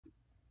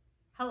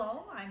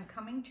Hello, I'm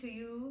coming to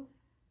you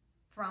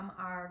from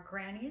our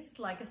Granny's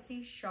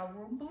Legacy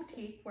Showroom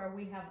Boutique, where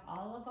we have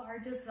all of our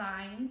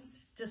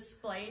designs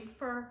displayed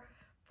for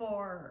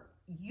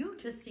you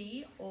to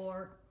see,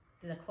 or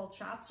the quilt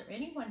shops, or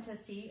anyone to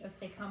see if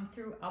they come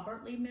through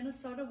Albert Lea,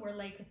 Minnesota. We're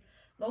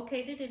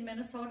located in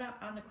Minnesota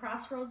on the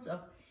crossroads of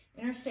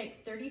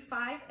Interstate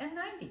 35 and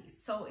 90.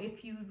 So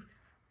if you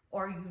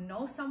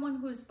know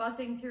someone who's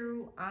buzzing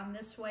through on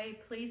this way,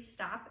 please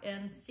stop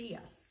and see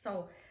us.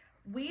 So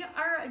we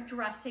are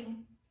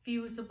addressing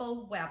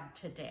fusible web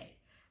today.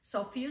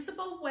 So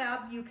fusible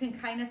web, you can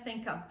kind of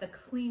think of the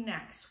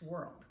Kleenex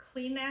world.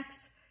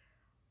 Kleenex,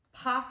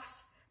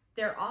 puffs,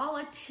 they're all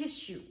a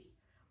tissue.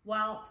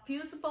 While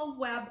fusible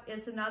web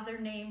is another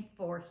name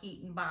for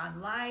heat and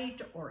bond light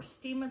or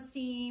steam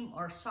seam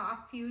or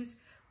soft fuse.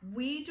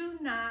 We do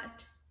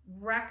not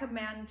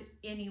recommend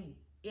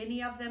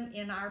any of them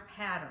in our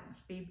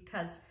patterns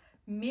because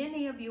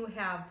many of you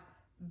have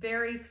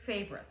very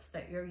favorites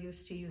that you're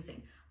used to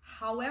using.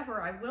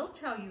 However, I will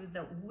tell you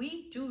that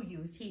we do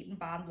use heat and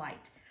bond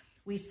light.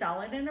 We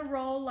sell it in a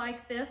roll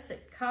like this.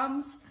 It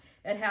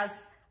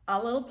has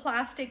a little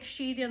plastic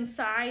sheet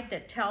inside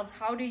that tells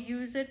how to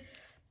use it.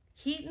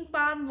 Heat and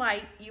bond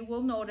light, you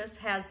will notice,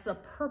 has the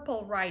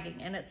purple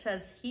writing and it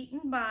says heat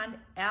and bond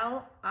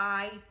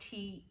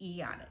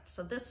L-I-T-E on it.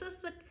 So this is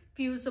the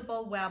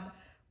fusible web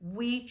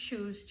we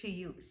choose to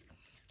use.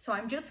 So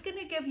I'm just going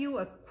to give you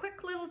a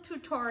quick little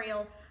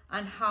tutorial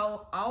on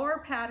how our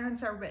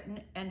patterns are written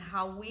and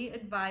how we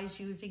advise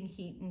using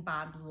heat and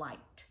bond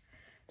light.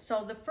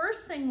 So the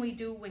first thing we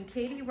do when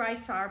Katie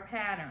writes our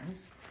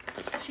patterns,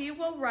 she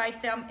will write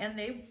them, and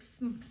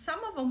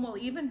some of them will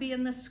even be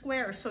in the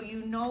square, so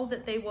you know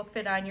that they will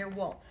fit on your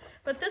wool.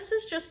 But this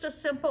is just a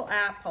simple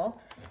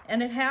apple,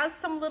 and it has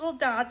some little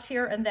dots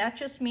here, and that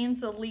just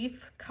means the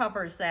leaf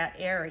covers that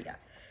area.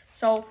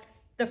 So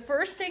the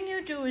first thing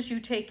you do is you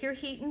take your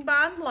heat and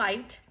bond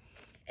light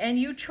and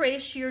you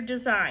trace your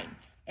design.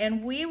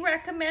 And we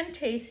recommend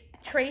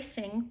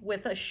tracing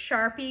with a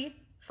Sharpie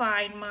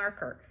fine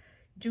marker.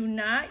 Do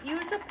not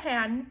use a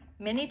pen.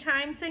 Many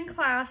times in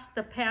class,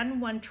 the pen,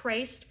 when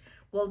traced,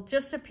 will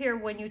disappear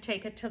when you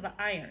take it to the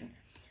iron.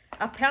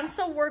 A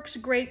pencil works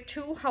great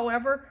too.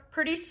 However,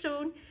 pretty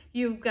soon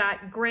you've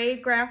got gray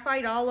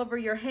graphite all over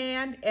your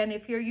hand, and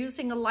if you're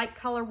using a light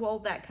color wool,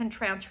 that can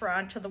transfer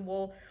onto the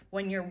wool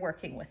when you're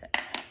working with it.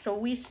 So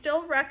we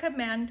still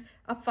recommend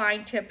a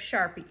fine tip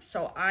Sharpie.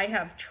 So I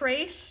have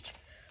traced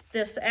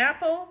this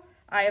apple.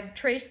 I have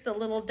traced the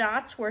little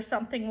dots where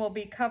something will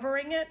be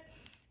covering it.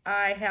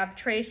 I have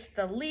traced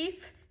the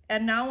leaf,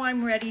 and now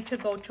I'm ready to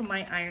go to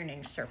my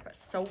ironing surface.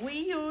 So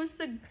we use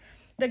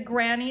the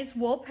Granny's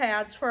wool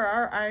pads for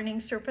our ironing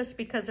surface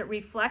because it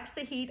reflects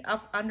the heat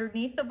up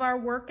underneath of our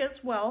work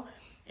as well,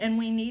 and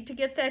we need to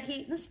get that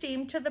heat and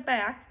steam to the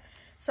back.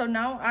 So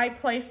now I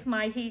place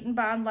my heat and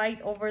bond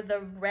light over the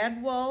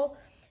red wool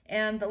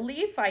and the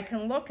leaf. I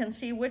can look and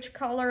see which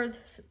color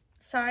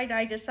side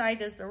I decide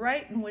is the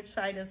right and which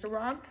side is the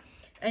wrong.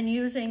 And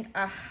using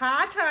a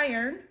hot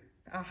iron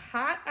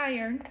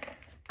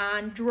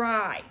on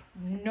dry,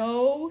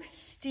 no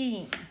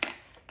steam.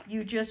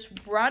 You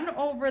just run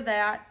over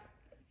that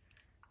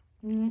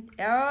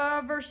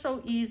ever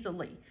so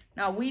easily.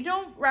 Now, we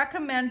don't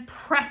recommend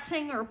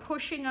pressing or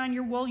pushing on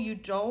your wool. You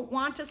don't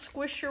want to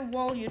squish your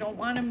wool. You don't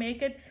want to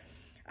make it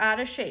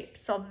out of shape.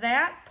 So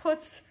that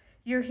puts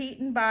your heat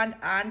and bond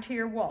onto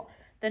your wool.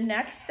 The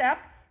next step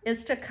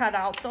is to cut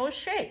out those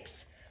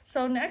shapes.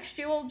 So next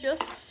you will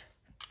just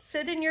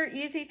sit in your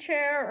easy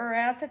chair or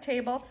at the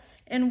table,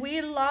 and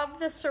we love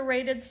the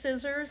serrated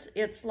scissors.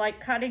 It's like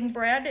cutting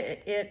bread.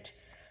 It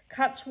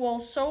cuts wool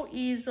so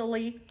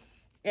easily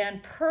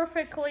and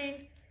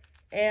perfectly,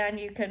 and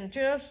you can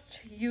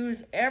just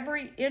use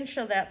every inch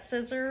of that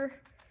scissor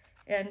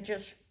and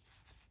just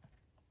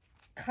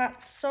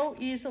cut so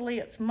easily.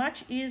 It's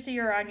much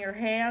easier on your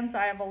hands.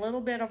 I have a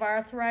little bit of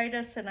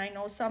arthritis, and I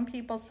know some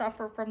people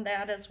suffer from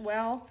that as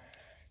well.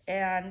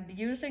 And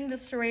using the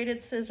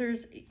serrated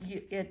scissors,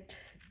 it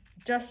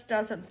just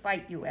doesn't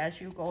fight you as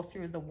you go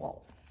through the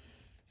wool.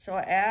 So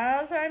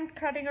as I'm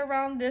cutting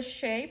around this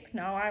shape,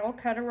 now I will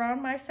cut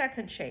around my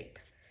second shape.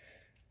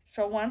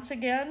 So once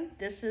again,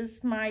 this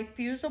is my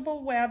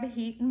fusible web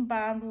heat and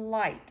bond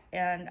light,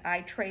 and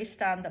I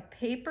traced on the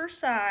paper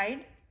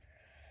side,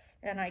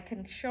 and I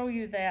can show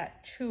you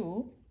that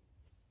too.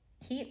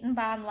 Heat and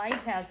bond light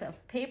has a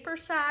paper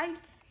side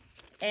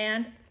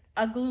and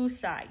a glue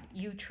side.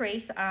 You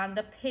trace on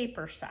the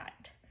paper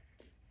side.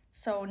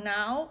 So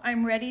now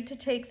I'm ready to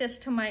take this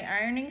to my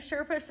ironing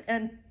surface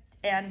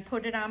and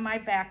put it on my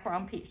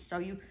background piece. So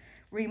you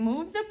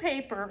remove the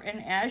paper,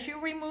 and as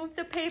you remove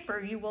the paper,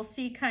 you will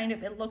see kind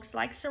of, it looks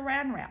like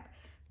saran wrap.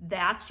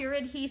 That's your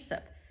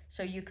adhesive.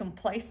 So you can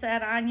place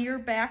that on your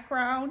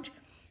background.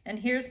 And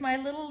here's my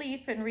little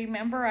leaf, and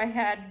remember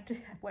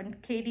when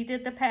Katie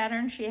did the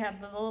pattern, she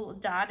had the little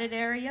dotted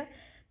area.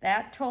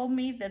 That told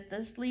me that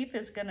this leaf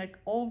is gonna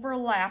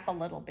overlap a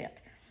little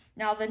bit.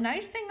 Now the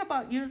nice thing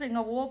about using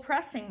a wool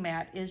pressing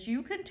mat is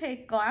you can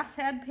take glass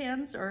head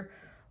pins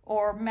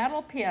or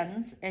metal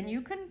pins, and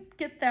you can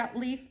get that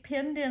leaf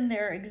pinned in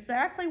there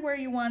exactly where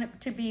you want it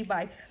to be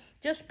by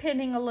just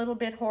pinning a little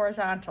bit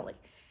horizontally.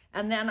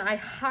 And then I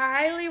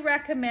highly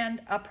recommend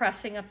a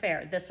pressing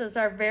affair. This is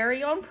our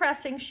very own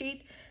pressing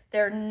sheet.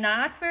 They're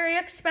not very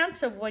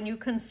expensive when you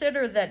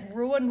consider that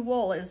ruined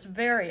wool is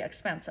very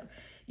expensive.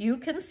 You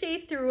can see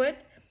through it.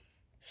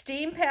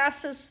 Steam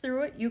passes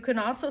through it. You can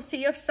also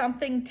see if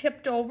something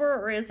tipped over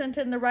or isn't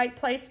in the right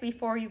place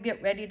before you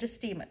get ready to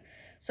steam it.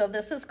 So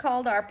this is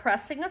called our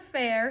pressing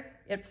affair.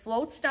 It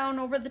floats down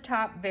over the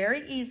top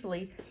very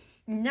easily.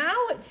 Now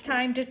it's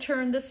time to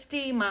turn the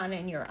steam on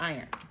in your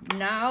iron.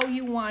 Now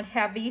you want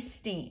heavy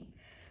steam.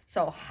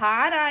 So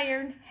hot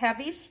iron,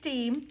 heavy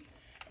steam,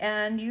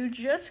 and you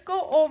just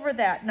go over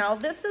that. Now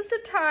this is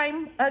the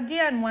time,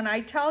 again, when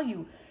I tell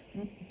you,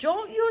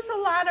 don't use a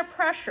lot of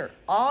pressure.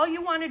 All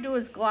you want to do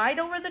is glide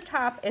over the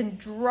top and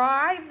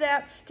drive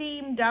that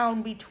steam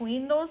down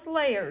between those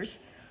layers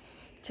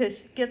to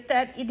get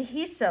that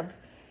adhesive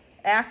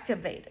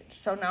activated.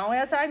 So now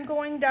as I'm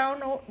going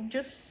down,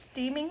 just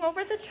steaming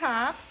over the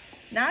top,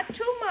 not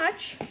too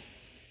much.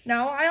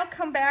 Now I'll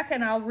come back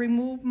and I'll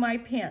remove my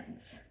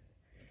pins.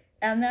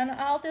 And then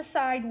I'll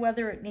decide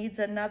whether it needs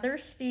another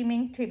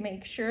steaming to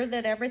make sure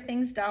that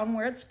everything's down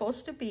where it's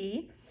supposed to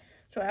be.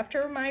 So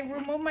after I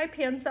remove my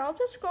pins, I'll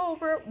just go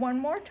over it one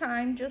more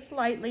time, just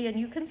lightly, and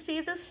you can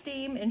see the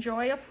steam.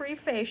 Enjoy a free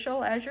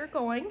facial as you're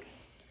going.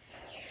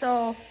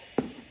 So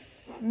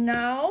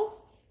now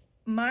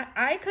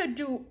I could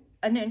do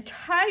an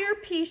entire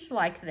piece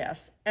like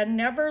this and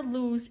never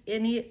lose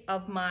any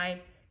of my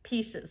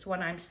pieces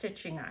when I'm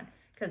stitching on,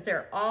 because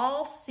they're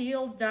all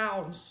sealed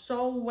down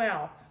so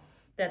well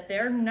that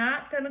they're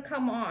not going to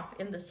come off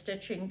in the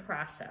stitching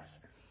process.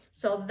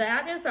 So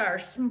that is our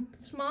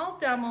small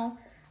demo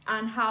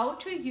on how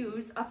to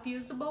use a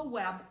fusible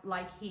web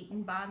like Heat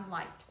and Bond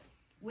Light.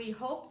 We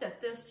hope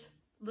that this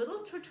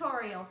little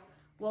tutorial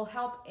will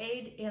help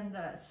aid in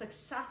the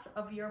success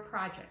of your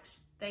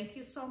projects. Thank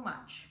you so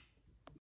much.